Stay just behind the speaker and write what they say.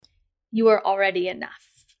You are already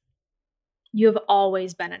enough. You have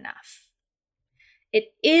always been enough.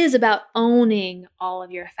 It is about owning all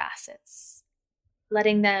of your facets,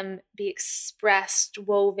 letting them be expressed,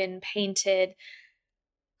 woven, painted,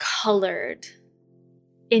 colored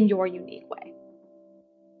in your unique way.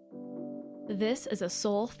 This is a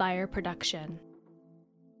Soul Fire production.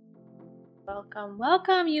 Welcome,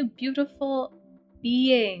 welcome, you beautiful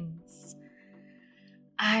beings.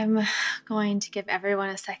 I'm going to give everyone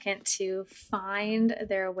a second to find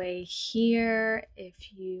their way here. If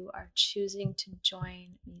you are choosing to join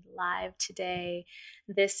me live today,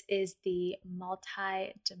 this is the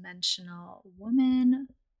Multidimensional Woman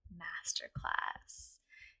Masterclass.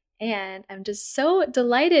 And I'm just so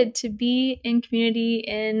delighted to be in community,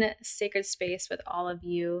 in sacred space with all of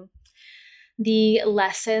you. The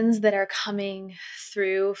lessons that are coming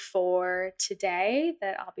through for today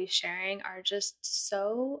that I'll be sharing are just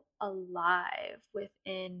so alive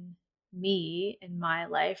within me in my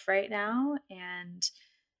life right now. And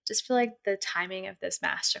just feel like the timing of this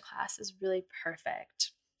masterclass is really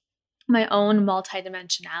perfect. My own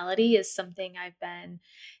multidimensionality is something I've been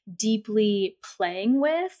deeply playing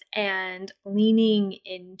with and leaning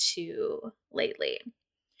into lately.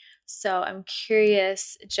 So I'm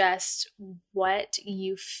curious just what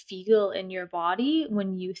you feel in your body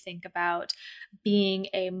when you think about being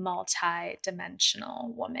a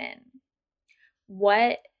multi-dimensional woman.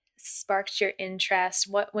 What sparked your interest?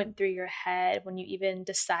 What went through your head when you even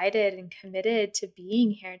decided and committed to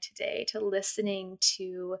being here today, to listening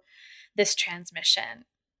to this transmission?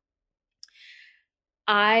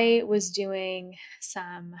 I was doing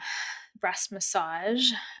some breast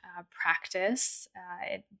massage practice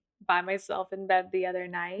by myself in bed the other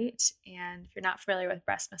night. And if you're not familiar with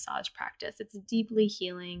breast massage practice, it's deeply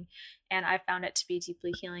healing. And I found it to be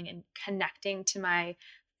deeply healing and connecting to my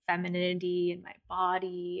femininity and my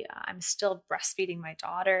body. I'm still breastfeeding my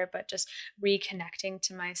daughter, but just reconnecting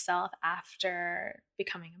to myself after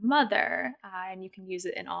becoming a mother. And you can use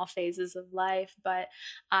it in all phases of life. But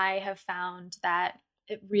I have found that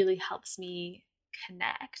it really helps me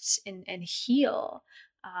connect and heal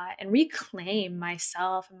and reclaim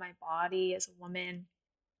myself and my body as a woman.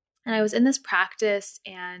 And I was in this practice,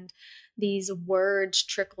 and these words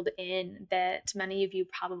trickled in that many of you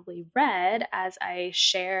probably read as I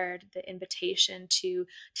shared the invitation to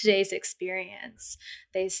today's experience.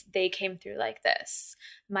 They came through like this: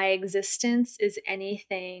 my existence is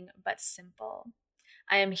anything but simple.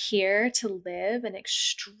 I am here to live an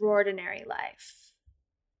extraordinary life.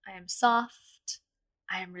 I am soft.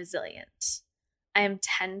 I am resilient. I am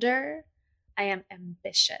tender. I am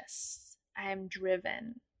ambitious. I am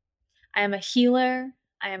driven. I am a healer.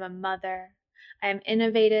 I am a mother. I am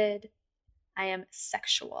innovative. I am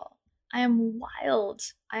sexual. I am wild.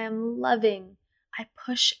 I am loving. I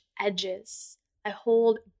push edges. I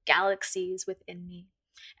hold galaxies within me.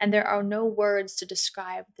 And there are no words to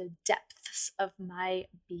describe the depths of my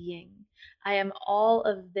being. I am all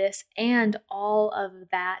of this and all of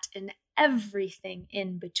that and everything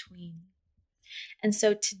in between. And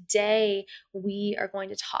so today we are going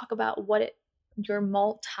to talk about what your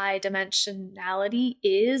multidimensionality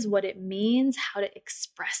is, what it means, how to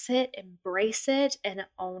express it, embrace it, and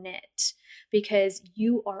own it. Because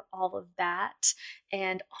you are all of that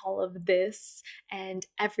and all of this and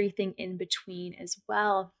everything in between as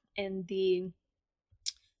well. And the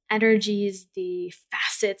energies, the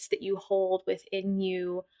facets that you hold within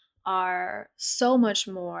you are so much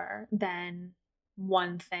more than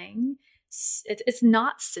one thing. It's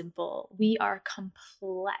not simple. We are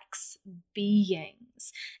complex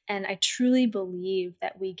beings. And I truly believe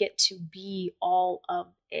that we get to be all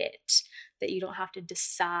of it, that you don't have to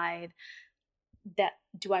decide that,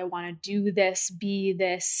 do I want to do this, be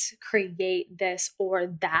this, create this, or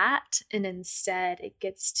that? And instead, it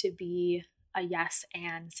gets to be a yes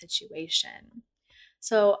and situation.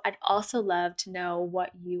 So I'd also love to know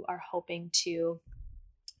what you are hoping to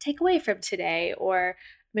take away from today, or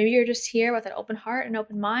maybe you're just here with an open heart and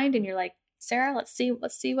open mind and you're like, Sarah, let's see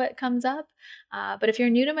what comes up. But if you're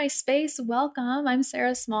new to my space, welcome. I'm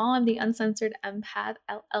Sarah Small. I'm the Uncensored Empath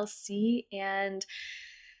LLC, and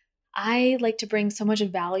I like to bring so much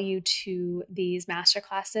value to these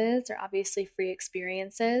masterclasses. They're obviously free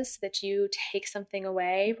experiences so that you take something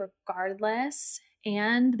away regardless.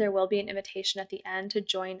 And there will be an invitation at the end to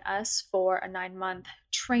join us for a 9-month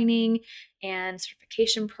training and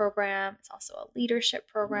certification program. It's also a leadership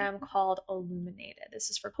program called Illuminated.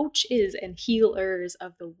 This is for coaches and healers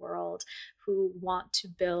of the world who want to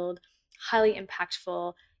build highly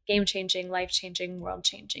impactful, game-changing, life-changing,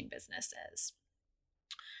 world-changing businesses.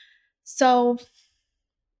 So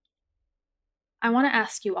I want to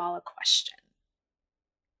ask you all a question.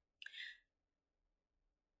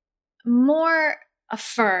 More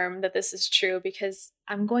affirm that this is true, because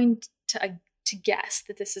I'm going to guess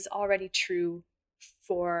that this is already true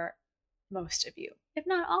for most of you, if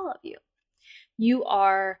not all of you. You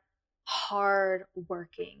are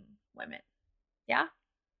hard-working women. Yeah?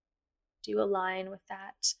 Do you align with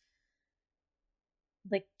that?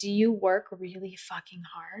 Like, do you work really fucking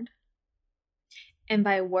hard? And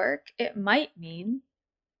by work, it might mean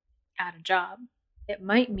at a job. It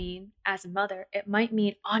might mean as a mother. It might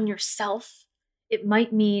mean on yourself. It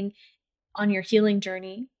might mean on your healing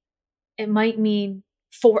journey. It might mean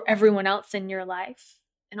for everyone else in your life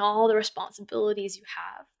and all the responsibilities you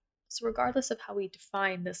have. So regardless of how we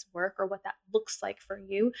define this work or what that looks like for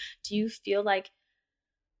you, do you feel like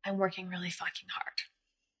I'm working really fucking hard?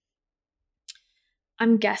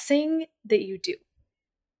 I'm guessing that you do.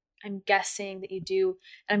 I'm guessing that you do.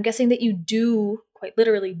 And I'm guessing that you do, quite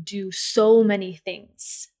literally, do so many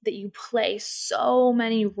things, that you play so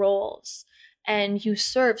many roles, and you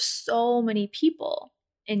serve so many people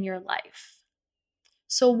in your life.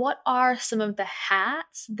 So, what are some of the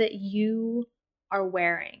hats that you are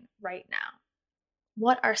wearing right now?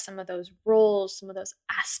 What are some of those roles, some of those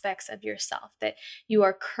aspects of yourself that you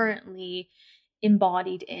are currently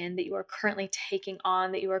embodied in, that you are currently taking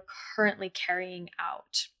on, that you are currently carrying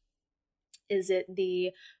out? Is it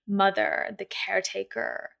the mother, the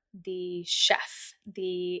caretaker, the chef,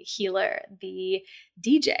 the healer, the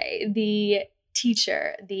DJ, the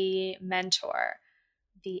teacher, the mentor,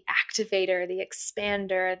 the activator, the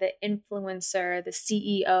expander, the influencer, the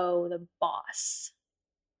CEO, the boss?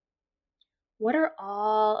 What are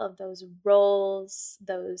all of those roles,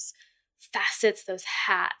 those facets, those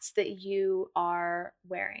hats that you are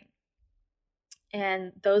wearing?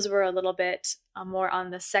 And those were a little bit more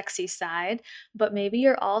on the sexy side, but maybe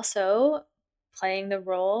you're also playing the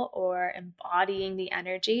role or embodying the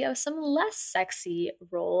energy of some less sexy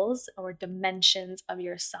roles or dimensions of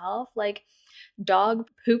yourself, like dog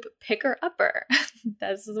poop picker upper.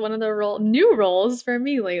 This is one of the new roles for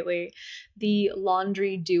me lately. The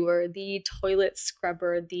laundry doer, the toilet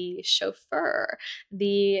scrubber, the chauffeur,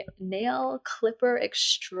 the nail clipper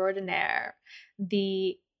extraordinaire,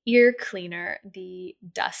 the ear cleaner, the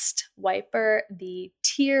dust wiper, the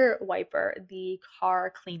tear wiper, the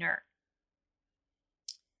car cleaner.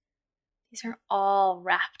 These are all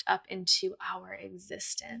wrapped up into our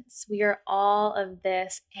existence. We are all of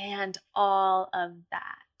this and all of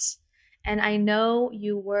that. And I know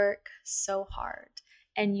you work so hard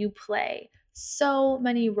and you play so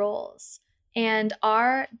many roles. And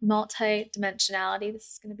our multidimensionality, this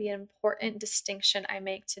is going to be an important distinction I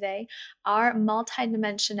make today. Our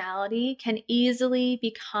multidimensionality can easily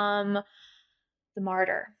become the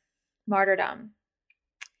martyrdom.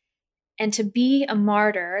 And to be a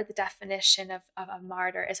martyr, the definition of a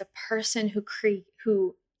martyr is a person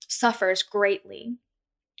who suffers greatly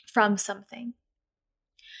from something,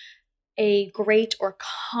 a great or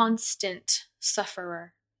constant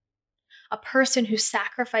sufferer, a person who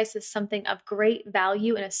sacrifices something of great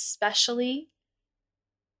value and especially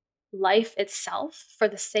life itself for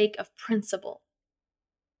the sake of principle.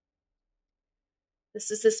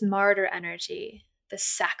 This is this martyr energy, this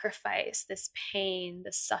sacrifice, this pain,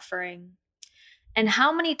 this suffering. And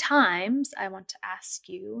how many times, I want to ask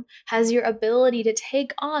you, has your ability to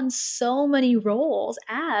take on so many roles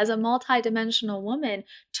as a multidimensional woman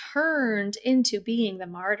turned into being the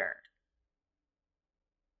martyr?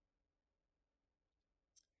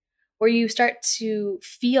 Where you start to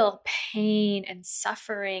feel pain and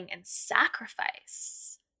suffering and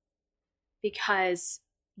sacrifice because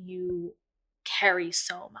you carry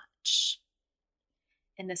so much.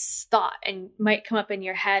 And this thought and might come up in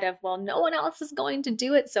your head of, well, no one else is going to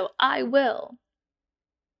do it, so I will.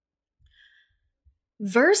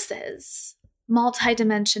 Versus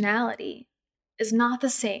multidimensionality is not the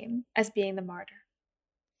same as being the martyr.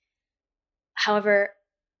 However,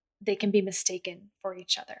 they can be mistaken for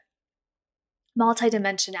each other.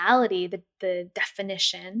 Multidimensionality, the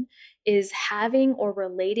definition, is having or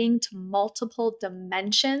relating to multiple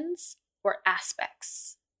dimensions or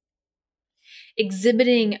aspects,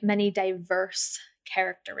 exhibiting many diverse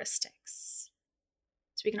characteristics.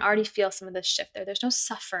 So we can already feel some of this shift there. There's no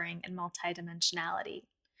suffering in multidimensionality.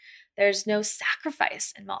 There's no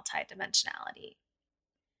sacrifice in multidimensionality.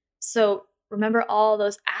 So remember all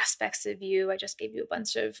those aspects of you. I just gave you a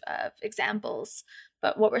bunch of examples,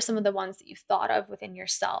 but what were some of the ones that you thought of within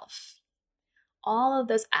yourself? All of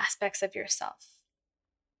those aspects of yourself.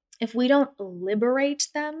 If we don't liberate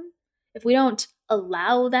them, If we don't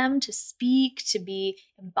allow them to speak, to be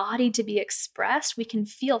embodied, to be expressed, we can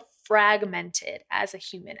feel fragmented as a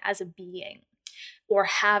human, as a being, or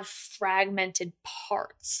have fragmented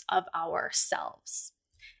parts of ourselves.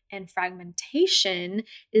 And fragmentation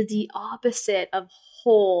is the opposite of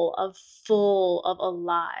whole, of full, of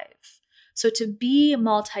alive. So to be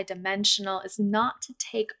multidimensional is not to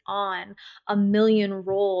take on a million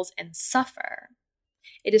roles and suffer.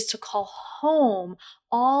 It is to call home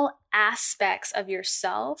all aspects of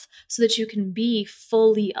yourself so that you can be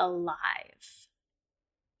fully alive.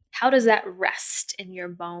 How does that rest in your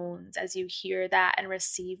bones as you hear that and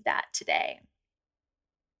receive that today?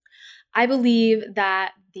 I believe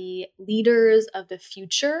that the leaders of the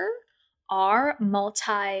future are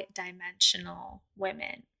multidimensional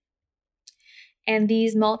women. And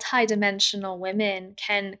these multidimensional women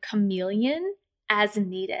can chameleon as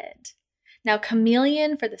needed. Now,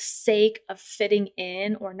 chameleon for the sake of fitting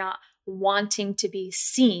in or not wanting to be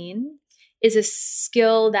seen is a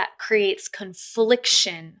skill that creates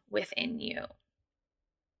confliction within you.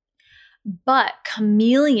 But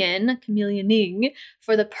chameleoning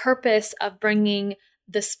for the purpose of bringing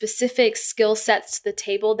the specific skill sets to the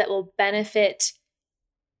table that will benefit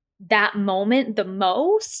that moment the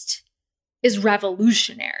most is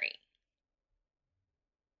revolutionary.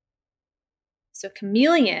 So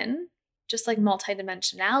chameleon, just like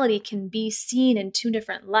multidimensionality, can be seen in two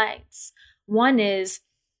different lights. One is,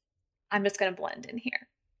 I'm just going to blend in here.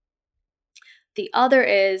 The other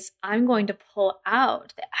is, I'm going to pull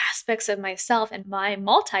out the aspects of myself and my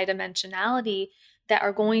multidimensionality that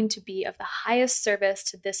are going to be of the highest service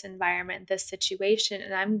to this environment, this situation,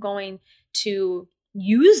 and I'm going to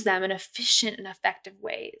use them in efficient and effective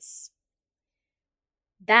ways.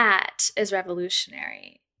 That is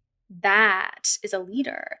revolutionary. That is a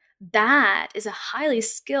leader. That is a highly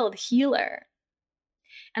skilled healer.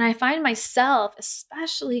 And I find myself,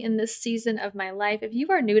 especially in this season of my life, if you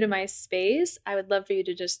are new to my space, I would love for you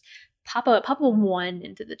to just pop a 1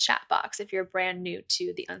 into the chat box if you're brand new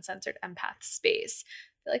to the Uncensored Empath space.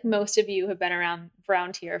 I feel like most of you have been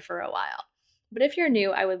around here for a while. But if you're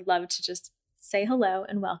new, I would love to just say hello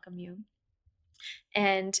and welcome you.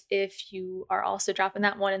 And if you are also dropping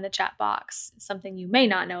that 1 in the chat box, something you may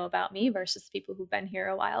not know about me versus people who've been here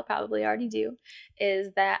a while probably already do,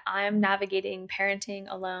 is that I'm navigating parenting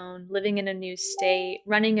alone, living in a new state,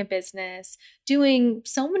 running a business, doing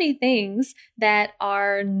so many things that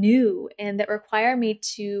are new and that require me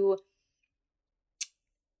to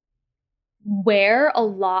wear a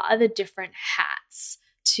lot of the different hats,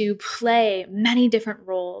 to play many different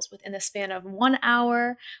roles within the span of 1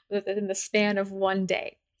 hour, within the span of 1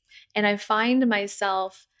 day. And I find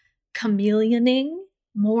myself chameleoning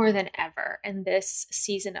more than ever in this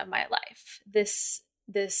season of my life. This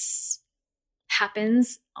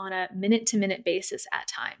happens on a minute-to-minute basis at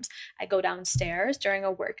times. I go downstairs during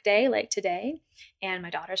a work day like today, and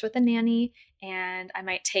my daughter's with a nanny, and I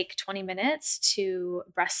might take 20 minutes to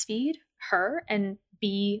breastfeed her and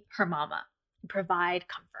be her mama, provide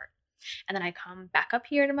comfort. And then I come back up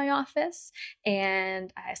here to my office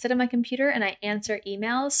and I sit on my computer and I answer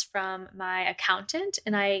emails from my accountant,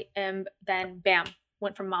 and I am then, bam,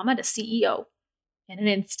 went from mama to CEO in an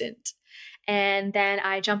instant. And then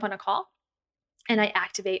I jump on a call and I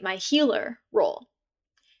activate my healer role.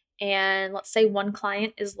 And let's say one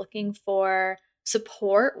client is looking for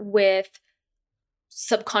support with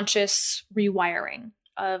subconscious rewiring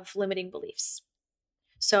of limiting beliefs.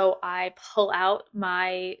 So I pull out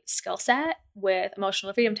my skill set with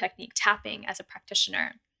emotional freedom technique, tapping as a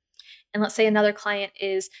practitioner. And let's say another client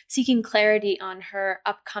is seeking clarity on her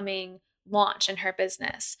upcoming launch in her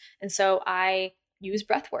business. And so I use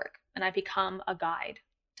breath work and I become a guide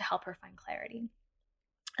to help her find clarity.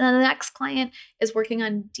 And then the next client is working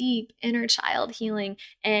on deep inner child healing.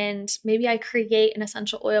 And maybe I create an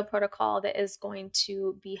essential oil protocol that is going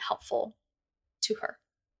to be helpful to her.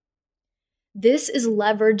 This is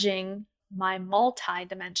leveraging my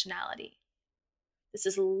multidimensionality. This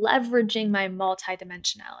is leveraging my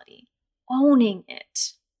multidimensionality, owning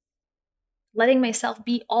it, letting myself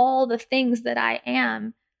be all the things that I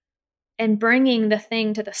am, and bringing the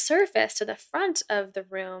thing to the surface, to the front of the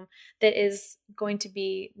room that is going to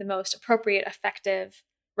be the most appropriate, effective,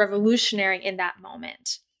 revolutionary in that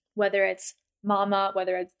moment, whether it's mama,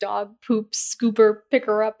 whether it's dog poop scooper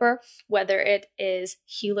picker upper, whether it is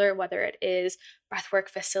healer, whether it is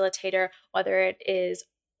breathwork facilitator, whether it is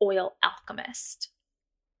oil alchemist.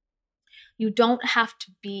 You don't have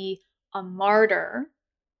to be a martyr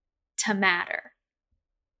to matter.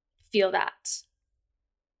 Feel that.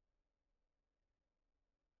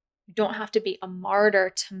 You don't have to be a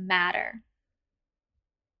martyr to matter.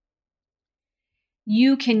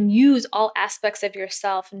 you can use all aspects of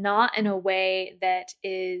yourself, not in a way that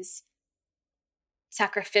is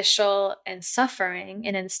sacrificial and suffering,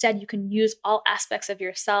 and instead you can use all aspects of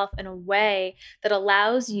yourself in a way that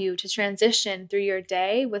allows you to transition through your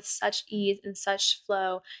day with such ease and such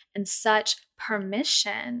flow and such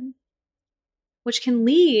permission, which can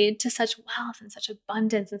lead to such wealth and such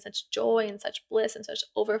abundance and such joy and such bliss and such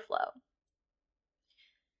overflow.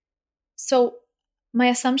 So my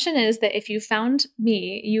assumption is that if you found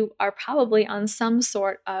me, you are probably on some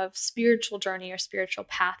sort of spiritual journey or spiritual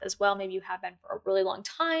path as well. Maybe you have been for a really long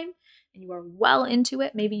time and you are well into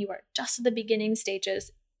it. Maybe you are just at the beginning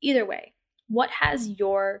stages. Either way, what has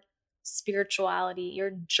your spirituality,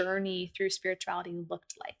 your journey through spirituality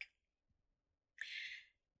looked like?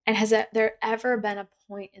 And has there ever been a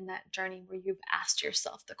point in that journey where you've asked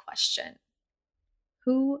yourself the question,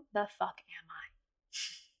 who the fuck am I?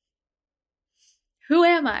 Who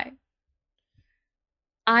am I?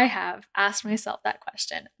 I have asked myself that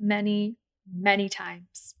question many, many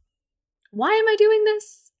times. Why am I doing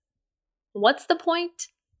this? What's the point?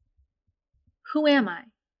 Who am I?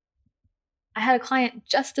 I had a client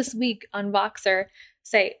just this week on Voxer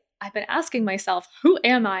say, I've been asking myself, who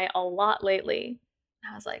am I a lot lately?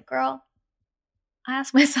 And I was like, girl, I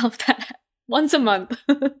ask myself that once a month.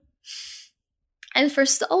 And for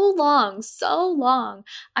so long,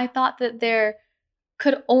 I thought that there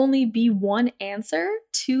could only be one answer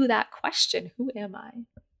to that question, who am I?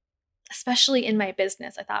 Especially in my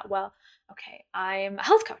business. I thought, well, okay, I'm a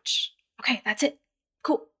health coach. Okay, that's it.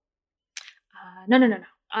 Cool. No.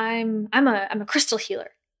 I'm a crystal healer.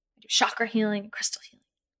 I do chakra healing and crystal healing.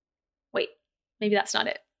 Wait, maybe that's not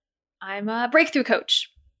it. I'm a breakthrough coach.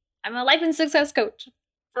 I'm a life and success coach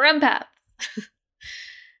for empaths.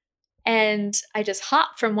 And I just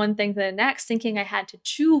hopped from one thing to the next, thinking I had to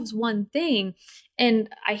choose one thing. And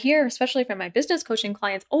I hear, especially from my business coaching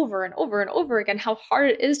clients over and over and over again, how hard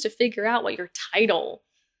it is to figure out what your title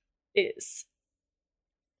is.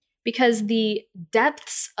 Because the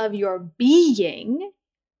depths of your being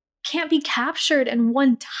can't be captured in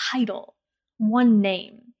one title, one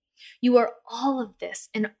name. You are all of this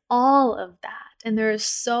and all of that. And there are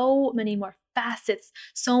so many more facets,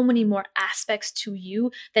 so many more aspects to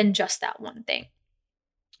you than just that one thing.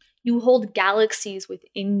 You hold galaxies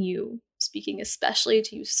within you, speaking especially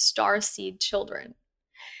to you starseed children.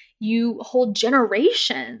 You hold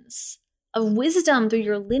generations of wisdom through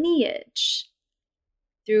your lineage,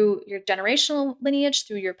 through your generational lineage,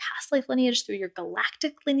 through your past life lineage, through your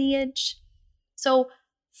galactic lineage. So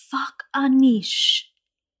fuck a niche.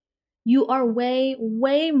 You are way,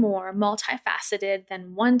 way more multifaceted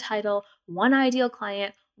than one title, one ideal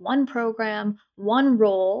client, one program, one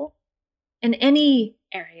role in any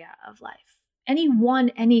area of life,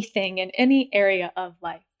 anything in any area of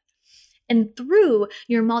life. And through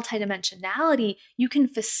your multidimensionality, you can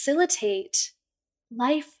facilitate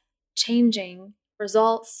life-changing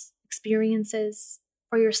results, experiences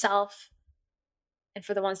for yourself and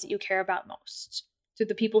for the ones that you care about most, through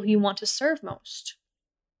the people who you want to serve most.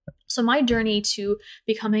 So my journey to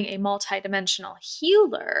becoming a multidimensional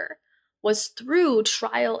healer was through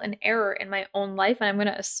trial and error in my own life. And I'm going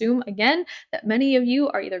to assume again that many of you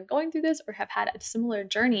are either going through this or have had a similar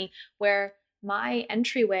journey where my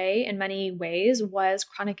entryway in many ways was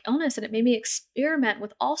chronic illness. And it made me experiment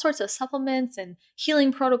with all sorts of supplements and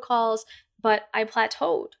healing protocols, but I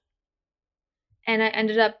plateaued. And I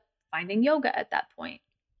ended up finding yoga at that point.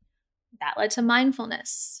 That led to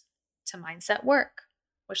mindfulness, to mindset work,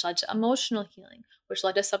 which led to emotional healing, which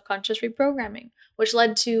led to subconscious reprogramming, which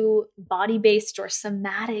led to body-based or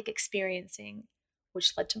somatic experiencing,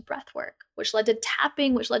 which led to breath work, which led to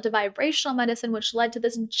tapping, which led to vibrational medicine, which led to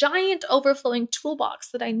this giant overflowing toolbox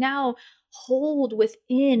that I now hold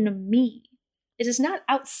within me. It is not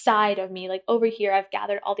outside of me, like over here, I've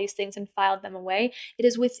gathered all these things and filed them away. It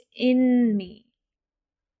is within me.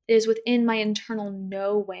 It is within my internal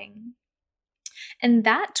knowing. And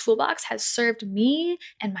that toolbox has served me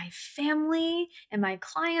and my family and my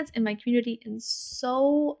clients and my community in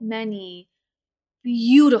so many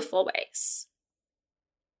beautiful ways.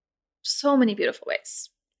 So many beautiful ways.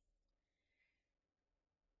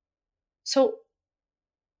 So,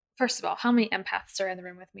 first of all, how many empaths are in the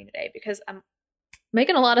room with me today? Because I'm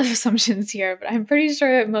making a lot of assumptions here, but I'm pretty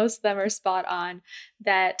sure that most of them are spot on,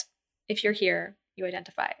 that if you're here, you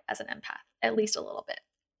identify as an empath, at least a little bit.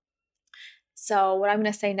 So what I'm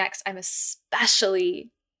going to say next, I'm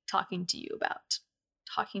especially talking to you,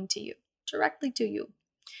 directly to you.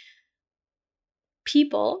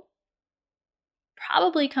 People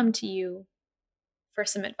probably come to you for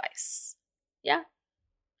some advice. Yeah,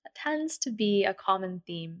 that tends to be a common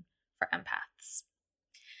theme for empaths.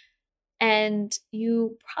 And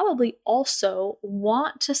you probably also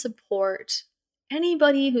want to support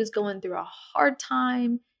anybody who's going through a hard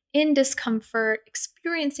time, in discomfort,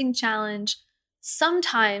 experiencing challenge,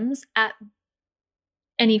 sometimes at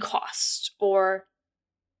any cost or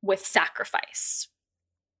with sacrifice.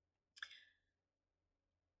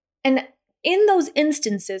 And in those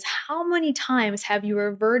instances, how many times have you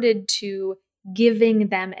reverted to giving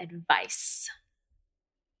them advice?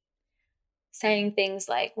 Saying things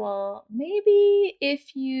like, well, maybe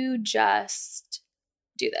if you just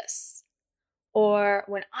do this. Or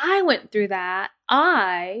when I went through that,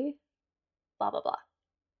 I blah, blah, blah.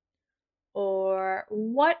 Or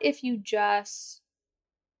what if you just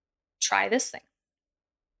try this thing?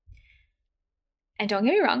 And don't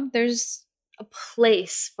get me wrong, there's a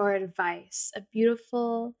place for advice, a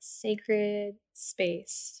beautiful, sacred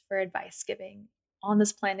space for advice giving on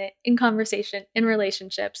this planet, in conversation, in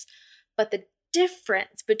relationships. But the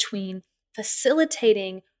difference between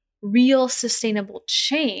facilitating real sustainable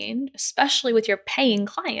change, especially with your paying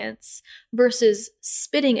clients, versus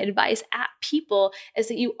spitting advice at people is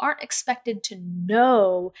that you aren't expected to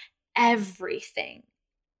know everything.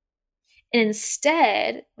 And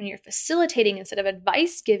instead, when you're facilitating instead of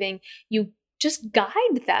advice giving, you just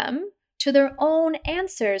guide them to their own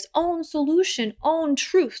answers, own solution, own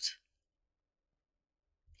truth.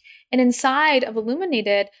 And inside of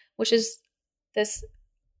Illuminated, which is this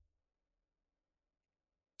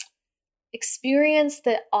experience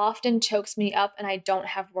that often chokes me up and I don't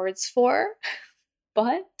have words for,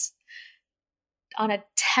 but on a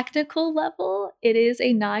technical level, it is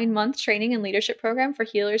a 9-month training and leadership program for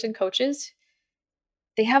healers and coaches.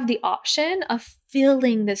 They have the option of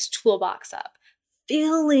filling this toolbox up,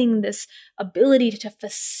 filling this ability to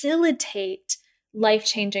facilitate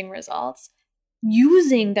life-changing results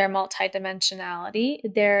using their multidimensionality,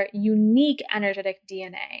 their unique energetic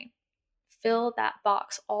DNA. Fill that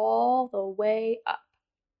box all the way up.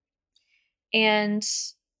 And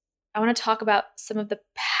I want to talk about some of the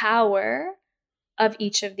power of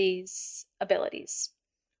each of these abilities.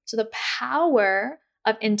 So the power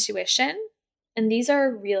of intuition, and these are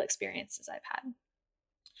real experiences I've had.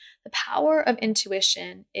 The power of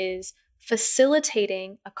intuition is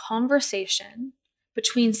facilitating a conversation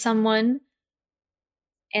between someone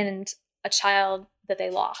and a child that they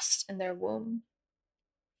lost in their womb.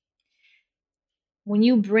 When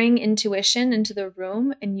you bring intuition into the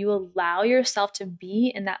room and you allow yourself to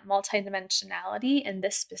be in that multidimensionality and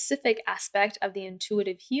this specific aspect of the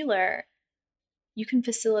intuitive healer, you can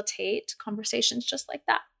facilitate conversations just like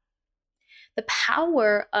that. The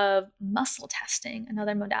power of muscle testing,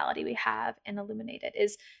 another modality we have in Illuminated,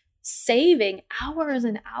 is saving hours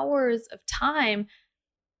and hours of time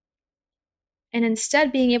and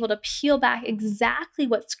instead being able to peel back exactly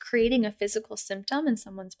what's creating a physical symptom in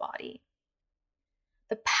someone's body.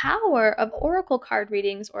 The power of oracle card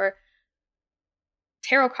readings or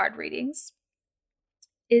tarot card readings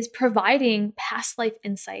is providing past life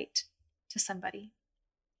insight to somebody.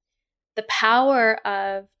 The power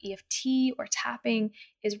of EFT or tapping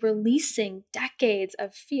is releasing decades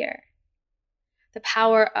of fear. The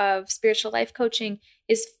power of spiritual life coaching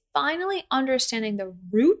is finally understanding the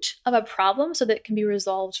root of a problem so that it can be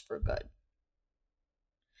resolved for good.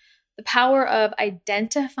 The power of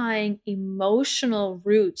identifying emotional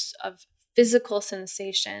roots of physical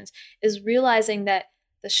sensations is realizing that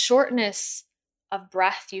the shortness of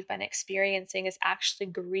breath you've been experiencing is actually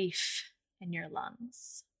grief in your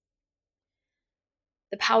lungs.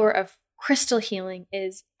 The power of crystal healing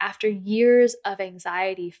is after years of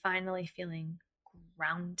anxiety, finally feeling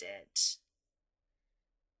grounded.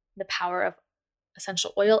 The power of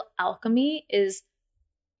essential oil alchemy is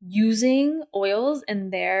using oils in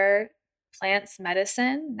their plants'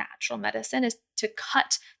 medicine, natural medicine, is to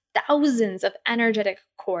cut thousands of energetic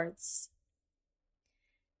cords.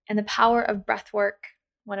 And the power of breath work,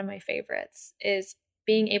 one of my favorites, is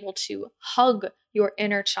being able to hug your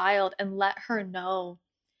inner child and let her know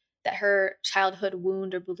that her childhood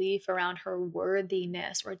wound or belief around her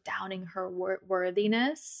worthiness or doubting her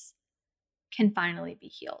worthiness can finally be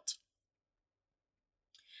healed.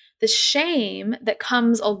 The shame that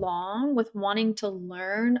comes along with wanting to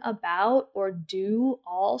learn about or do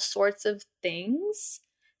all sorts of things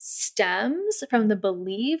stems from the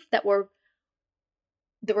belief that we're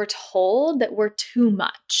told that we're too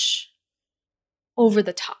much, over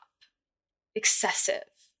the top, excessive.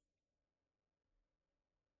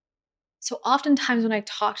 So oftentimes when I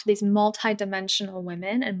talk to these multidimensional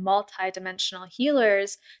women and multidimensional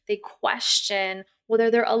healers, they question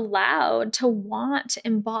whether they're allowed to want to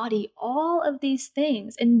embody all of these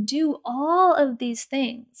things and do all of these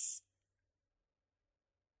things.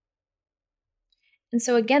 And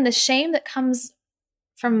so again, the shame that comes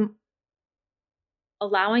from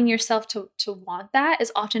allowing yourself to want that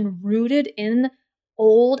is often rooted in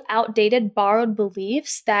old, outdated, borrowed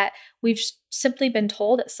beliefs that we've simply been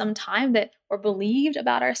told at some time that, or believed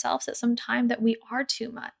about ourselves at some time, that we are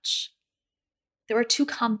too much, that we're too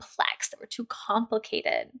complex, that we're too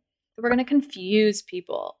complicated, that we're going to confuse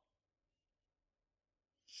people.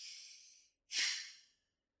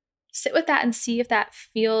 Sit with that and see if that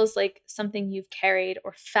feels like something you've carried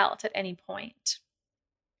or felt at any point.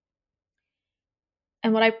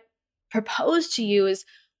 And what I propose to you is,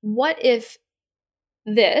 what if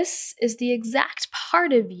this is the exact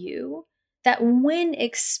part of you that, when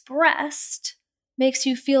expressed, makes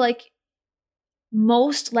you feel like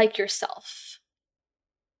most like yourself?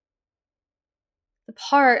 The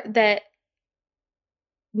part that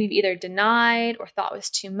we've either denied or thought was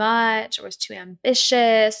too much or was too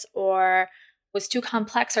ambitious or was too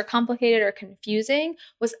complex or complicated or confusing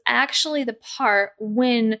was actually the part,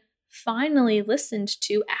 when finally listened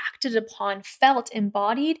to, acted upon, felt,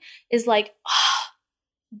 embodied, is like, oh,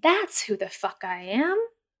 that's who the fuck I am.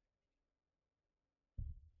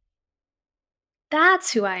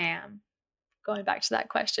 That's who I am. Going back to that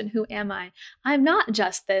question, who am I? I'm not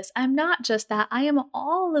just this. I'm not just that. I am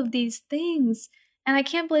all of these things. And I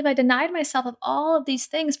can't believe I denied myself of all of these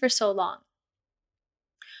things for so long.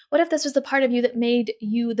 What if this was the part of you that made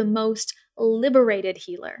you the most liberated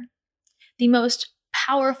healer, the most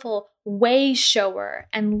powerful way shower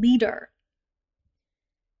and leader?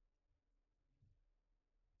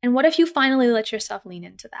 And what if you finally let yourself lean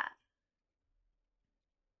into that?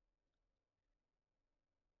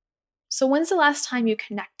 So when's the last time you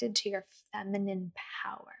connected to your feminine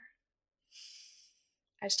power?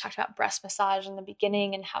 I just talked about breast massage in the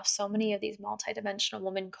beginning and how so many of these multidimensional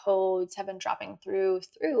woman codes have been dropping through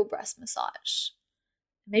breast massage.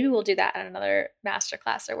 Maybe we'll do that at another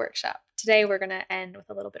masterclass or workshop. Today, we're going to end with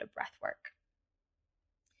a little bit of breath work.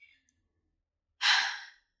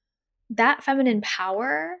 That feminine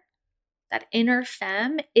power, that inner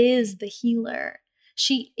femme, is the healer.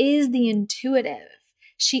 She is the intuitive.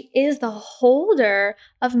 She is the holder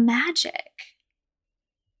of magic.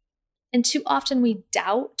 And too often we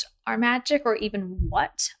doubt our magic, or even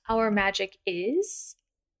what our magic is.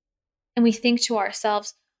 And we think to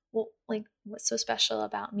ourselves, well, like, what's so special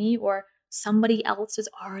about me? Or somebody else is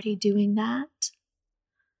already doing that.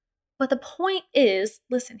 But the point is,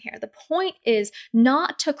 listen here, the point is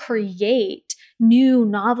not to create new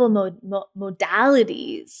novel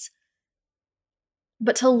modalities,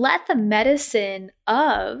 but to let the medicine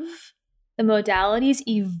of the modalities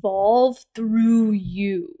evolve through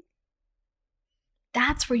you.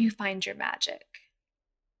 That's where you find your magic.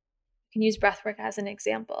 You can use breathwork as an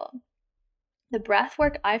example. The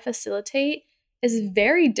breathwork I facilitate is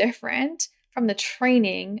very different from the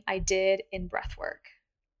training I did in breathwork.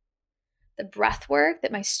 The breathwork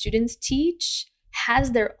that my students teach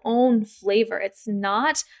has their own flavor. It's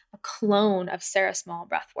not a clone of Sarah Small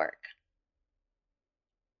breathwork.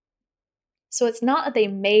 So it's not that they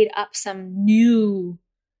made up some new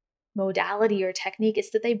modality or technique.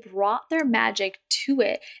 It's that they brought their magic to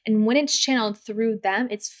it. And when it's channeled through them,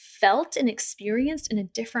 it's felt and experienced in a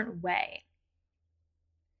different way.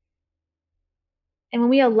 And when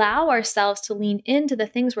we allow ourselves to lean into the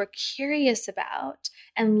things we're curious about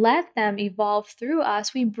and let them evolve through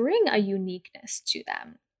us, we bring a uniqueness to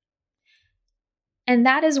them. And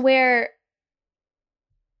that is where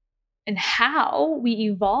and how we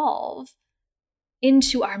evolve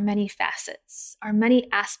into our many facets, our many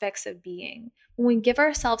aspects of being. When we give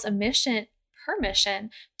ourselves permission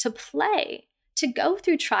to play, to go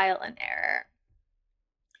through trial and error.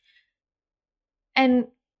 And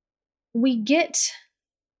we get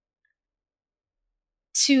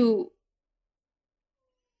to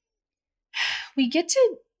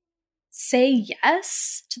say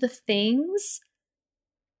yes to the things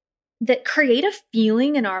that create a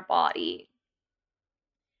feeling in our body.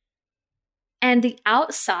 And the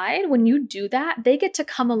outside, when you do that, they get to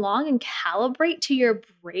come along and calibrate to your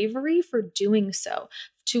bravery for doing so,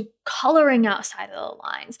 to coloring outside of the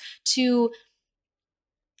lines, to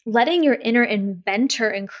letting your inner inventor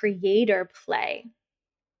and creator play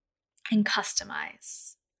and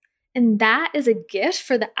customize. And that is a gift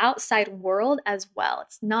for the outside world as well.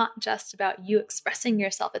 It's not just about you expressing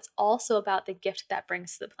yourself. It's also about the gift that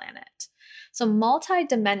brings to the planet. So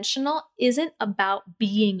multidimensional isn't about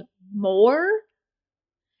being more.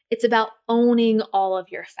 It's about owning all of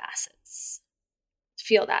your facets.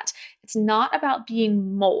 Feel that. It's not about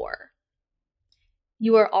being more.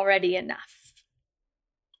 You are already enough.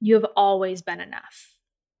 You have always been enough.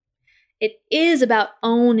 It is about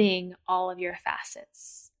owning all of your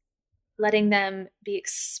facets, letting them be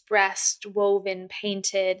expressed, woven,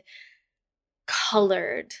 painted,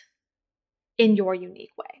 colored in your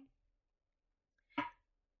unique way.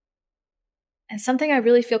 And something I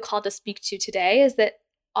really feel called to speak to today is that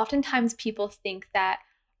oftentimes people think that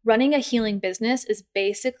running a healing business is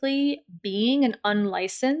basically being an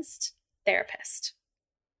unlicensed therapist.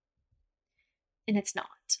 And it's not.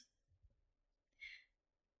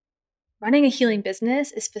 Running a healing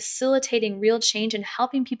business is facilitating real change and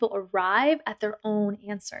helping people arrive at their own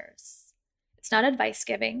answers. It's not advice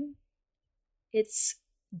giving, it's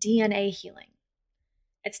DNA healing.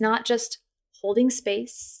 It's not just holding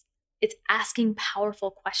space, it's asking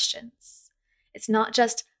powerful questions. It's not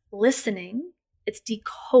just listening, it's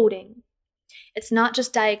decoding. It's not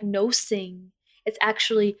just diagnosing, it's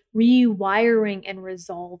actually rewiring and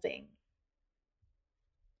resolving.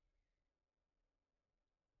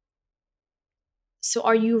 So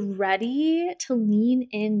are you ready to lean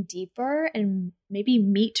in deeper and maybe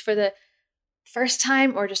meet for the first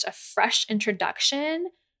time or just a fresh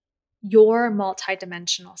introduction your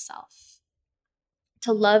multidimensional self?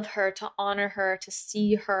 To love her, to honor her, to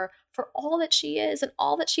see her for all that she is and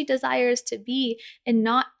all that she desires to be, and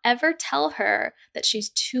not ever tell her that she's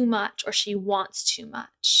too much or she wants too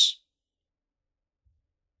much.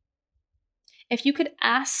 If you could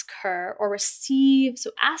ask her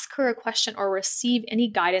a question or receive any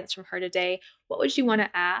guidance from her today, what would you want to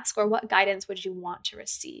ask, or what guidance would you want to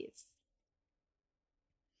receive?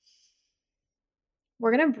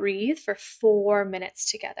 We're going to breathe for 4 minutes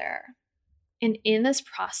together. And in this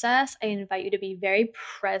process, I invite you to be very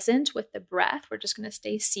present with the breath. We're just going to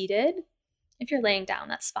stay seated. If you're laying down,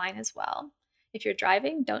 that's fine as well. If you're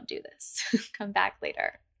driving, don't do this. Come back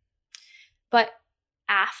later. But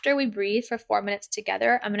after we breathe for 4 minutes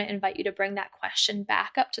together, I'm going to invite you to bring that question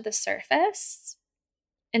back up to the surface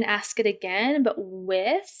and ask it again, but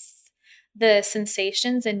with the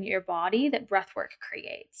sensations in your body that breathwork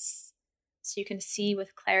creates. So you can see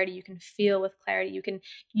with clarity, you can feel with clarity, you can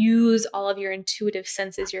use all of your intuitive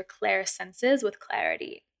senses, your clair senses with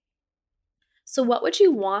clarity. So what would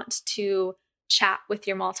you want to chat with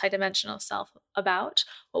your multidimensional self about?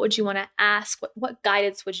 What would you want to ask? What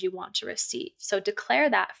guidance would you want to receive? So declare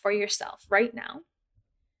that for yourself right now.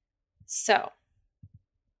 So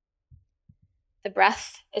the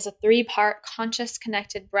breath is a 3-part conscious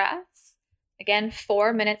connected breath. Again,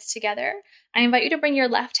 4 minutes together. I invite you to bring your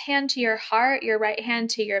left hand to your heart, your right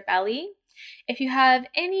hand to your belly. If you have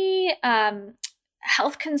any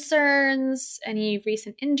health concerns, any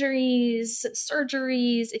recent injuries,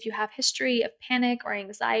 surgeries, if you have history of panic or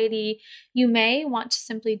anxiety, you may want to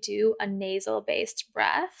simply do a nasal-based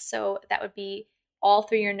breath. So that would be all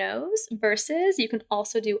through your nose, versus you can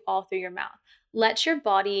also do all through your mouth. Let your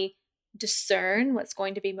body discern what's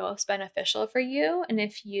going to be most beneficial for you. And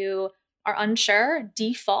if you are unsure,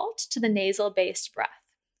 default to the nasal-based breath.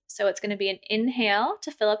 So it's going to be an inhale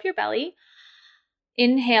to fill up your belly,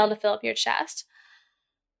 inhale to fill up your chest,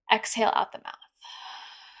 exhale out the mouth.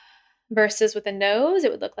 Versus with the nose,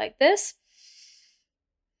 it would look like this.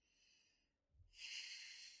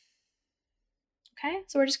 Okay,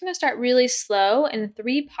 so we're just going to start really slow in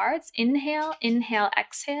 3 parts. Inhale, inhale,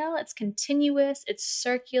 exhale. It's continuous, it's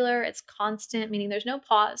circular, it's constant, meaning there's no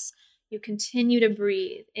pause. You continue to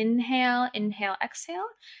breathe. Inhale, inhale, exhale.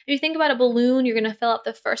 If you think about a balloon, you're going to fill up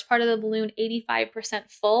the first part of the balloon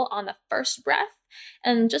 85% full on the first breath,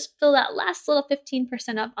 and just fill that last little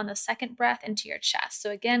 15% up on the second breath into your chest.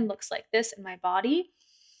 So again, looks like this in my body.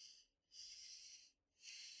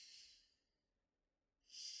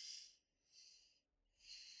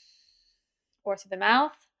 Or through the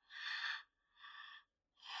mouth.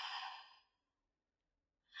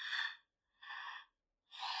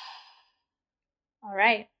 All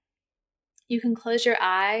right. You can close your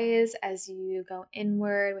eyes as you go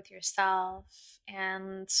inward with yourself,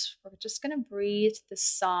 and we're just going to breathe the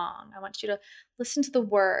song. I want you to listen to the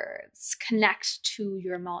words, connect to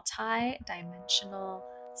your multi-dimensional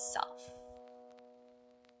self.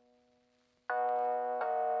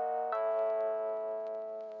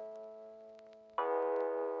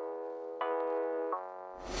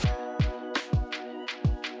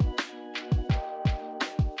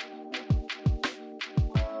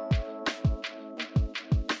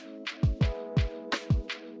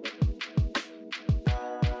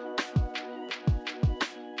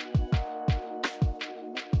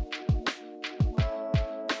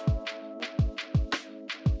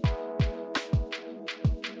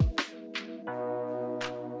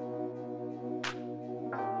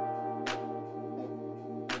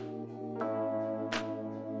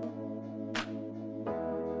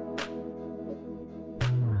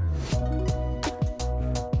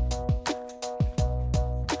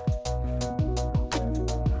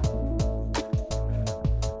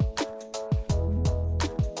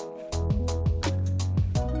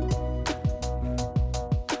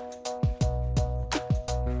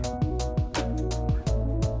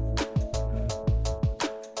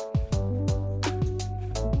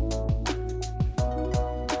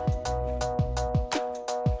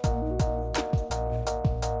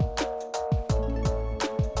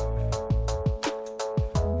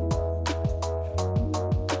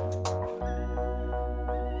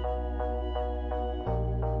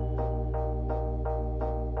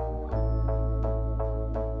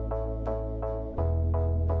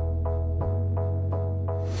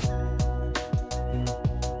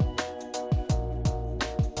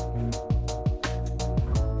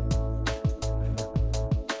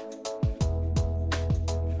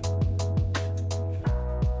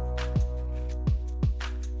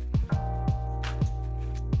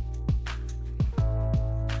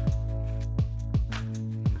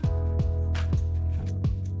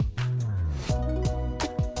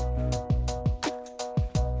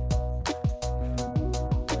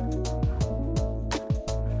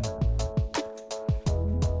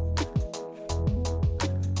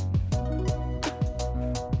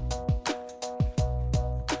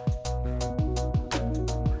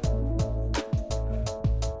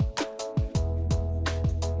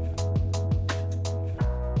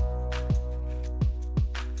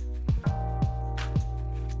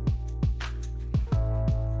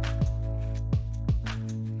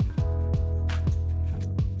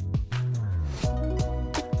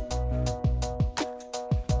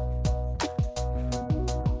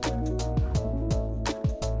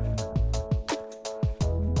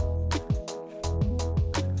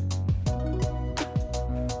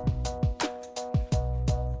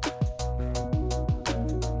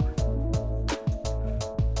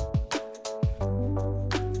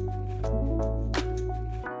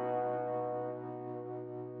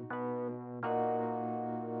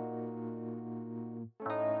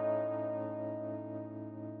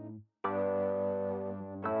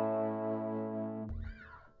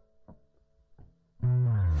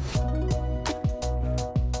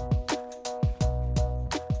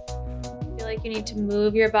 like you need to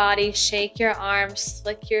move your body, shake your arms,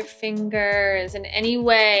 flick your fingers in any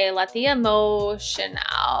way. Let the emotion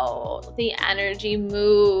out, let the energy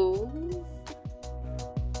move.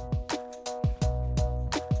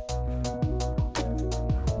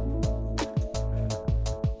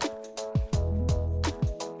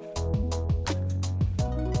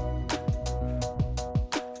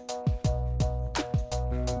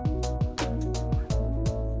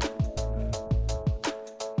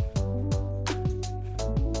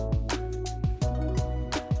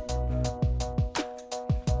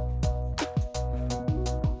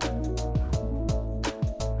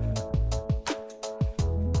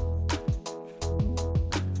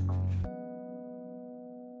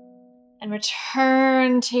 And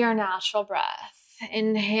return to your natural breath.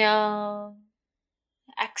 Inhale,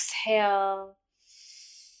 exhale.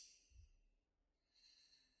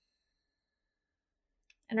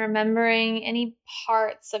 And remembering any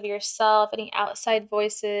parts of yourself, any outside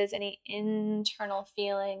voices, any internal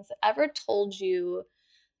feelings that ever told you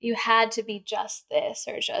you had to be just this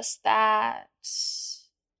or just that.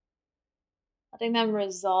 Letting them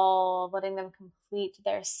resolve, letting them complete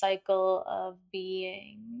their cycle of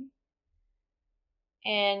being.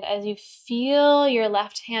 And as you feel your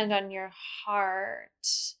left hand on your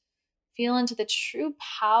heart, feel into the true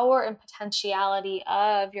power and potentiality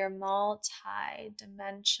of your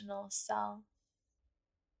multi-dimensional self.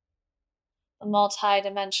 The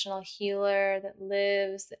multi-dimensional healer that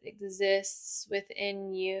lives, that exists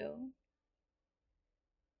within you.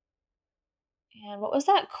 And what was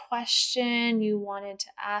that question you wanted to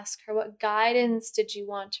ask her? What guidance did you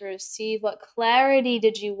want to receive? What clarity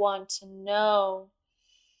did you want to know?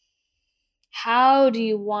 How do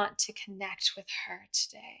you want to connect with her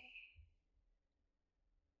today?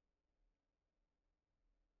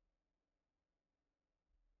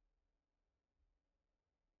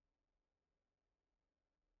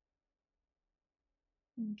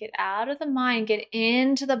 Get out of the mind, get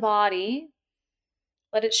into the body.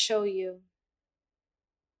 Let it show you.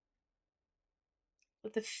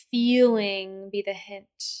 Let the feeling be the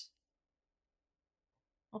hint.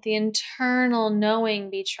 Let the internal knowing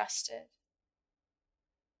be trusted.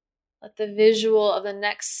 Let the visual of the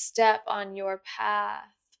next step on your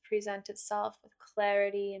path present itself with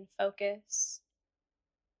clarity and focus.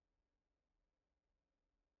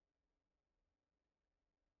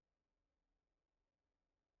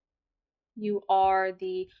 You are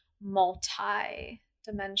the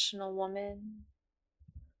multi-dimensional woman.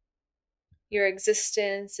 Your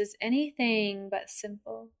existence is anything but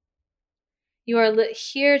simple. You are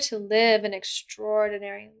here to live an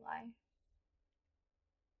extraordinary life.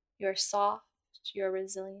 You are soft, you are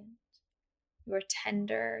resilient, you are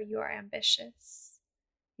tender, you are ambitious,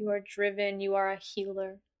 you are driven, you are a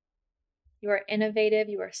healer. You are innovative,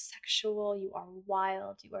 you are sexual, you are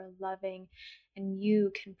wild, you are loving, and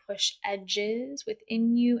you can push edges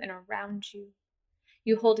within you and around you.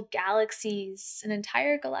 You hold galaxies, an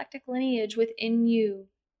entire galactic lineage within you.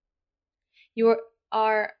 You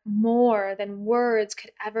are more than words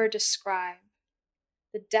could ever describe.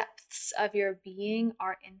 The depths of your being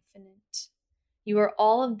are infinite. You are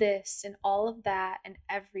all of this and all of that and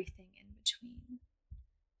everything in between.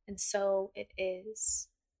 And so it is.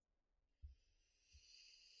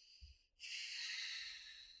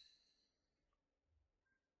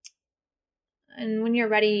 And when you're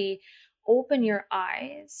ready, open your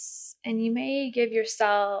eyes and you may give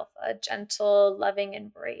yourself a gentle, loving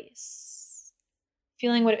embrace,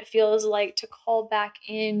 feeling what it feels like to call back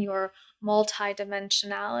in your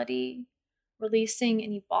multidimensionality, releasing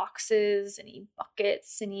any boxes, any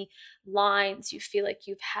buckets, any lines you feel like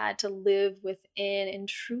you've had to live within, and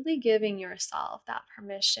truly giving yourself that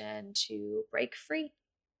permission to break free.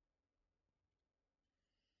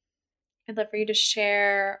 I'd love for you to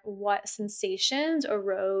share what sensations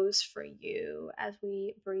arose for you as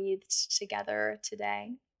we breathed together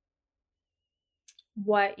today.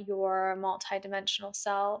 What your multidimensional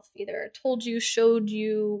self either told you, showed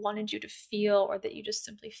you, wanted you to feel, or that you just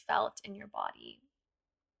simply felt in your body.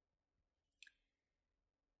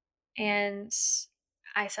 And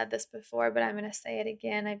I said this before, but I'm going to say it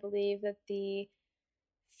again. I believe that the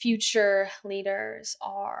future leaders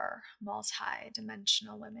are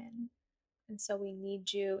multidimensional women. And so we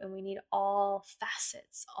need you, and we need all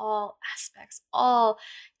facets, all aspects, all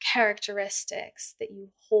characteristics that you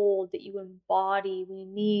hold, that you embody. We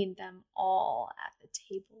need them all at the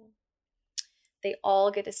table. They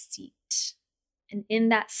all get a seat. And in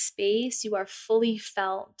that space, you are fully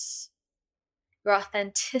felt. Your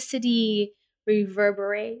authenticity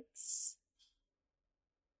reverberates.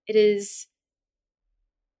 It is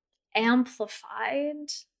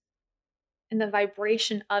amplified and the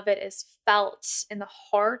vibration of it is felt in the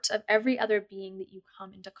heart of every other being that you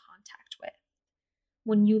come into contact with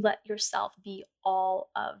when you let yourself be all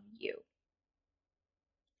of you.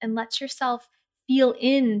 And let yourself feel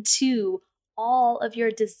into all of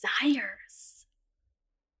your desires,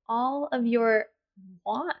 all of your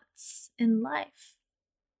wants in life.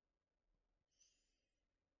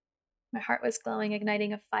 My heart was glowing,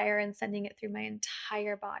 igniting a fire and sending it through my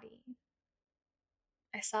entire body.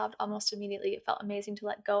 I sobbed almost immediately. It felt amazing to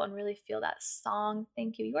let go and really feel that song.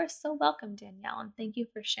 Thank you. You are so welcome, Danielle, and thank you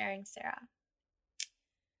for sharing, Sarah.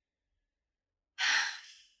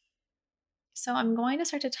 So I'm going to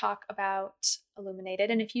start to talk about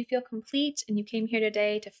Illuminated. And if you feel complete and you came here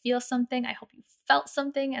today to feel something, I hope you felt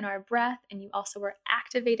something in our breath and you also were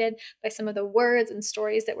activated by some of the words and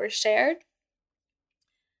stories that were shared.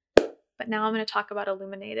 But now I'm going to talk about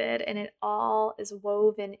Illuminated, and it all is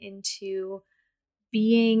woven into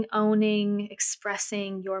being, owning,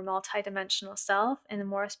 expressing your multidimensional self, and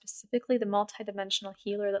more specifically, the multidimensional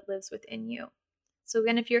healer that lives within you. So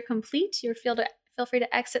again, if you're complete, feel free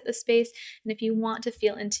to exit the space. And if you want to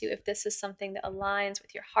feel into if this is something that aligns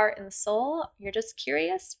with your heart and soul, you're just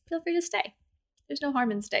curious, feel free to stay. There's no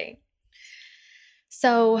harm in staying.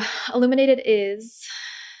 So Illuminated is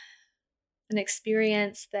an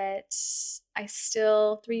experience that I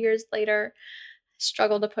still, 3 years later,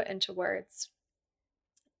 struggle to put into words.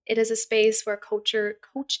 It is a space where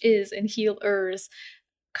coaches and healers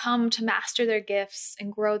come to master their gifts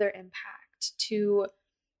and grow their impact, to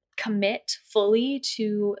commit fully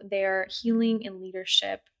to their healing and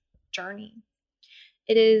leadership journey.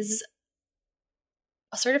 It is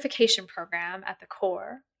a certification program at the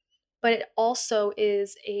core, but it also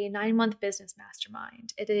is a 9-month business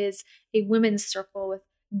mastermind. It is a women's circle with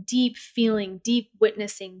deep feeling, deep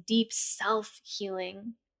witnessing, deep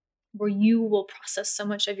self-healing, where you will process so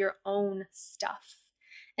much of your own stuff.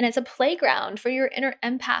 And it's a playground for your inner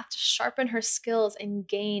empath to sharpen her skills and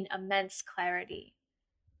gain immense clarity.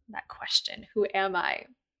 That question, who am I?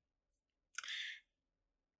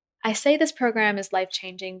 I say this program is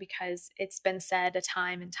life-changing because it's been said a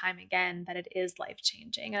time and time again that it is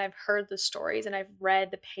life-changing. And I've heard the stories and I've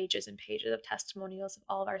read the pages and pages of testimonials of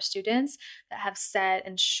all of our students that have said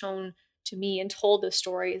and shown to me and told the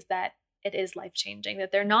stories that it is life-changing,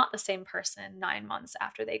 that they're not the same person 9 months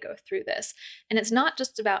after they go through this. And it's not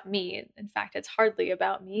just about me. In fact, it's hardly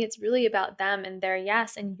about me. It's really about them and their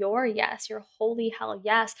yes, and your yes, your holy hell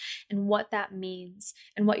yes, and what that means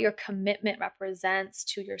and what your commitment represents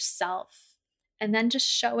to yourself. And then just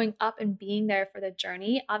showing up and being there for the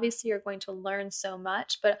journey. Obviously, you're going to learn so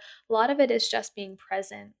much, but a lot of it is just being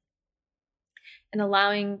present and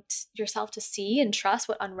allowing yourself to see and trust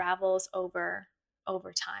what unravels over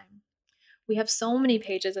time. We have so many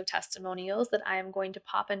pages of testimonials that I am going to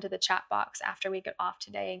pop into the chat box after we get off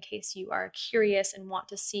today in case you are curious and want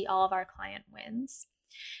to see all of our client wins.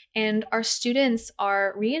 And our students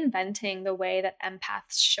are reinventing the way that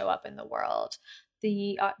empaths show up in the world.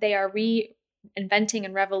 They are reinventing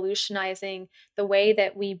and revolutionizing the way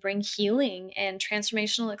that we bring healing and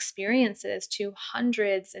transformational experiences to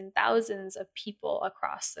hundreds and thousands of people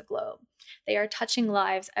across the globe. They are touching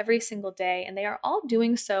lives every single day, and they are all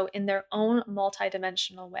doing so in their own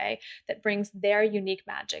multidimensional way that brings their unique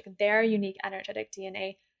magic, their unique energetic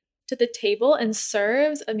DNA to the table and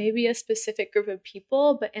serves maybe a specific group of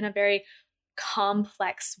people, but in a very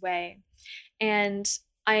complex way. And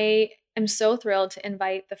I am so thrilled to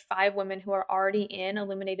invite the 5 women who are already in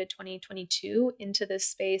Illuminated 2022 into this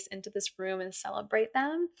space, into this room, and celebrate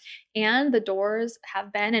them. And the doors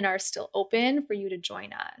have been and are still open for you to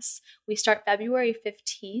join us. We start February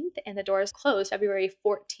 15th and the doors close February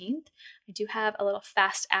 14th. I do have a little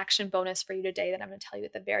fast action bonus for you today that I'm going to tell you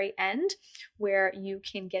at the very end, where you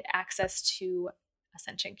can get access to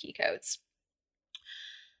Ascension key codes.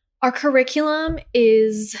 Our curriculum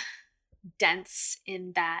is dense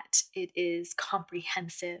in that it is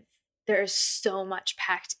comprehensive. There is so much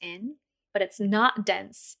packed in, but it's not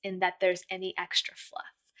dense in that there's any extra fluff.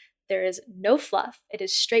 There is no fluff. It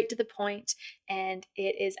is straight to the point, and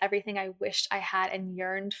it is everything I wished I had and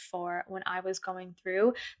yearned for when I was going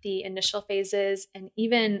through the initial phases and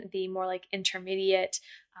even the more like intermediate,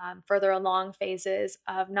 further along phases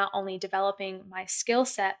of not only developing my skill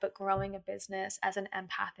set, but growing a business as an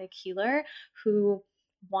empathic healer who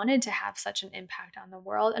wanted to have such an impact on the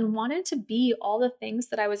world and wanted to be all the things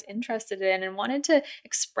that I was interested in and wanted to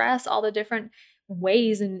express all the different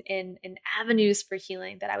ways and avenues for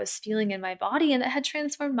healing that I was feeling in my body and that had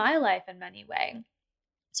transformed my life in many ways.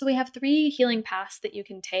 So we have 3 healing paths that you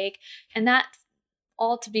can take, and that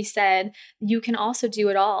all to be said, you can also do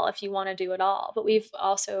it all if you want to do it all. But we've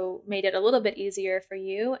also made it a little bit easier for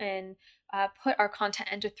you and put our content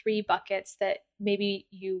into 3 buckets that maybe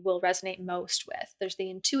you will resonate most with. There's the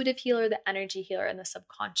intuitive healer, the energy healer, and the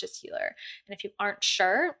subconscious healer. And if you aren't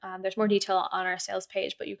sure, there's more detail on our sales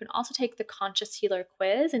page, but you can also take the conscious healer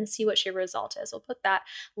quiz and see what your result is. We'll put that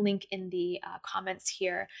link in the comments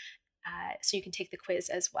here so you can take the quiz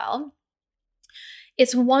as well.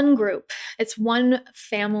 It's one group, it's one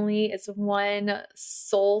family, it's one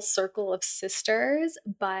soul circle of sisters,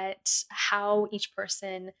 but how each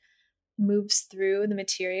person moves through the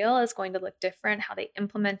material is going to look different. How they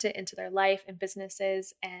implement it into their life and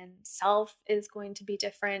businesses and self is going to be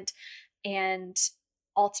different. And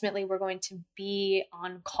ultimately, we're going to be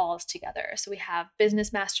on calls together. So we have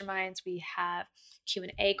business masterminds, we have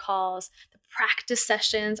Q&A calls. The practice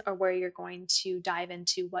sessions are where you're going to dive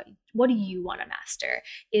into what do you want to master?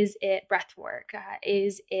 Is it breath work?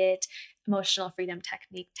 Is it emotional freedom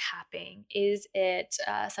technique tapping? Is it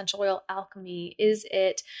essential oil alchemy? Is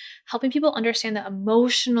it helping people understand the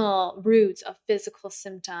emotional roots of physical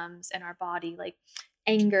symptoms in our body, like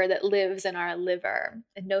anger that lives in our liver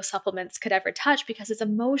and no supplements could ever touch because it's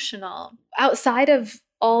emotional? Outside of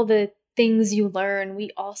all the things you learn,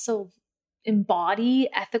 we also embody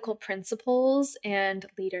ethical principles and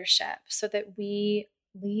leadership so that we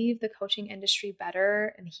leave the coaching industry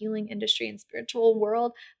better and healing industry and spiritual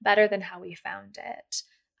world better than how we found it.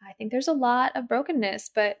 I think there's a lot of brokenness,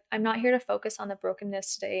 but I'm not here to focus on the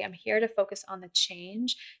brokenness today. I'm here to focus on the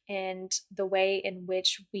change and the way in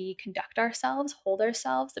which we conduct ourselves, hold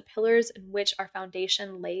ourselves, the pillars in which our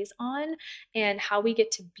foundation lays on, and how we get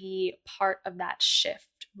to be part of that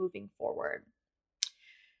shift moving forward.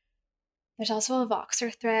 There's also a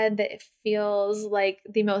Voxer thread that it feels like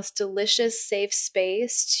the most delicious, safe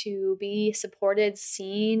space to be supported,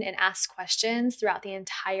 seen, and ask questions throughout the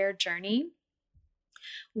entire journey.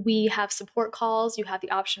 We have support calls. You have the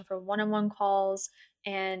option for one-on-one calls,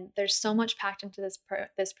 and there's so much packed into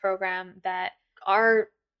this program that our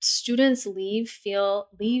students leave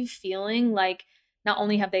feeling like not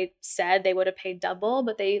only have they said they would have paid double,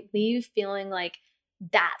 but they leave feeling like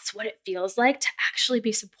that's what it feels like to actually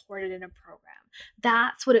be supported in a program.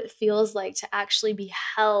 That's what it feels like to actually be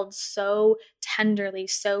held so tenderly,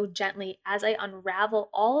 so gently as I unravel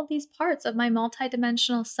all of these parts of my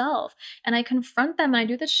multidimensional self. And I confront them and I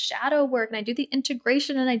do the shadow work and I do the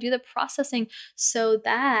integration and I do the processing so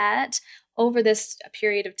that over this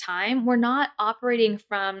period of time, we're not operating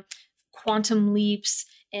from quantum leaps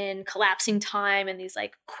in collapsing time and these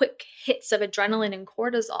like quick hits of adrenaline and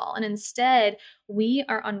cortisol. And instead, we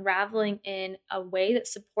are unraveling in a way that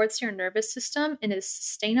supports your nervous system and is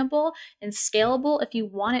sustainable and scalable if you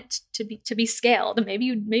want it to be scaled. And maybe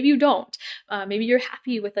you don't. Maybe you're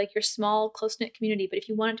happy with like your small close-knit community, but if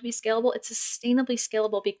you want it to be scalable, it's sustainably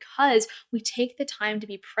scalable because we take the time to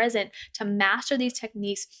be present, to master these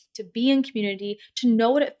techniques, to be in community, to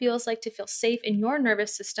know what it feels like to feel safe in your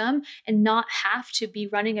nervous system and not have to be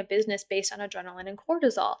running a business based on adrenaline and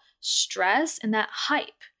cortisol, stress, and that hype.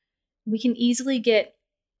 We can easily get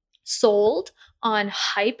sold on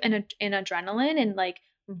hype and adrenaline and like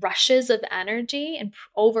rushes of energy and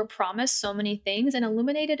overpromise so many things. And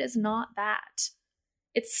Illuminated is not that.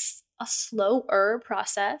 It's a slower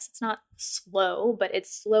process. It's not slow, but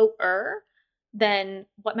it's slower than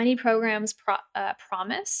what many programs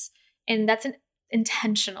promise. And that's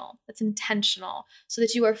intentional. That's intentional so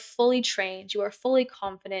that you are fully trained, you are fully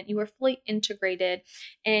confident, you are fully integrated,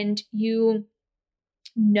 and you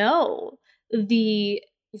know the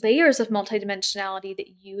layers of multidimensionality that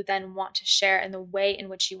you then want to share and the way in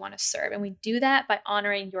which you want to serve. And we do that by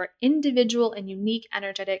honoring your individual and unique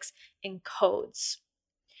energetics and codes.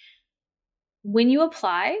 When you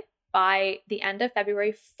apply by the end of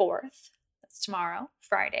February 4th, that's tomorrow,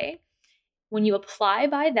 Friday, when you apply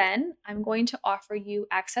by then, I'm going to offer you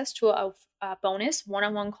access to a bonus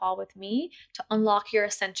one-on-one call with me to unlock your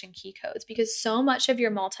ascension key codes, because so much of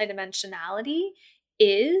your multidimensionality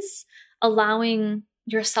is allowing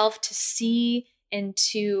yourself to see and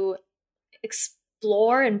to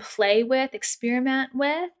explore and play with, experiment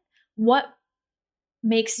with what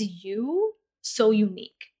makes you so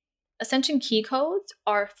unique. Ascension key codes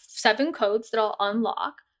are 7 codes that I'll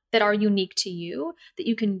unlock that are unique to you that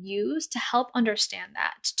you can use to help understand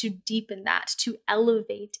that, to deepen that, to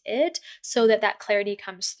elevate it so that that clarity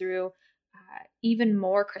comes through even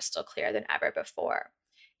more crystal clear than ever before.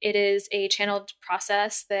 It is a channeled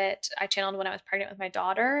process that I channeled when I was pregnant with my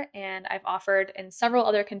daughter, and I've offered in several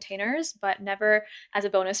other containers, but never as a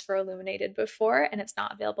bonus for Illuminated before, and it's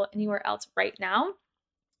not available anywhere else right now.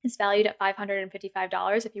 It's valued at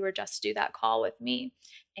 $555 if you were just to do that call with me.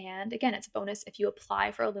 And again, it's a bonus if you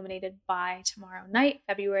apply for Illuminated by tomorrow night,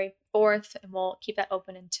 February 4th, and we'll keep that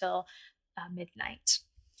open until midnight.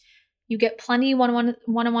 You get plenty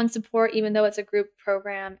one-on-one support, even though it's a group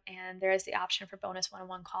program, and there is the option for bonus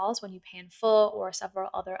one-on-one calls when you pay in full or several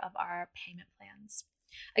other of our payment plans.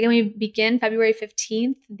 Again, we begin February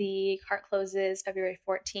 15th. The cart closes February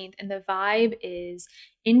 14th, and the vibe is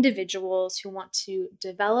individuals who want to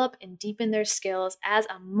develop and deepen their skills as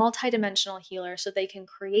a multidimensional healer so they can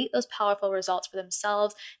create those powerful results for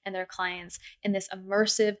themselves and their clients in this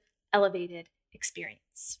immersive, elevated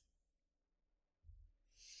experience.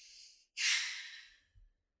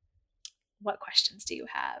 What questions do you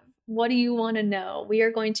have? What do you want to know? We are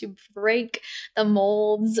going to break the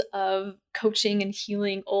molds of coaching and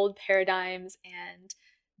healing old paradigms and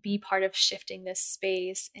be part of shifting this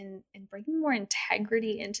space and bringing more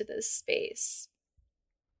integrity into this space.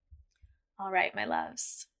 All right, my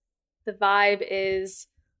loves. The vibe is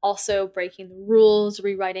also breaking the rules,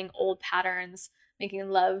 rewriting old patterns, making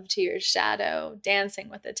love to your shadow, dancing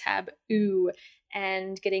with a taboo,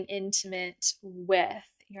 and getting intimate with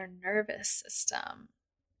your nervous system.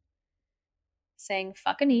 Saying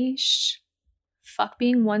fuck a niche, fuck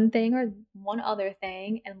being one thing or one other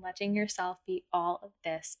thing, and letting yourself be all of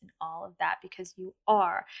this and all of that because you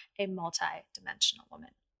are a multi-dimensional woman.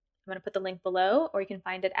 I'm going to put the link below, or you can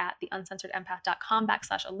find it at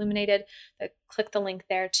theuncensoredempath.com/illuminated. Click the link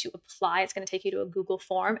there to apply. It's going to take you to a Google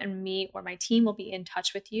form, and me or my team will be in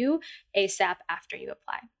touch with you ASAP after you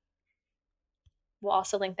apply. We'll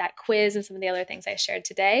also link that quiz and some of the other things I shared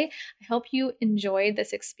today. I hope you enjoyed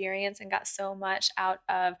this experience and got so much out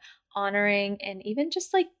of honoring and even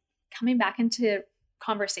just like coming back into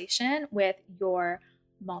conversation with your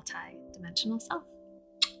multi-dimensional self.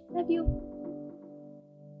 Love you.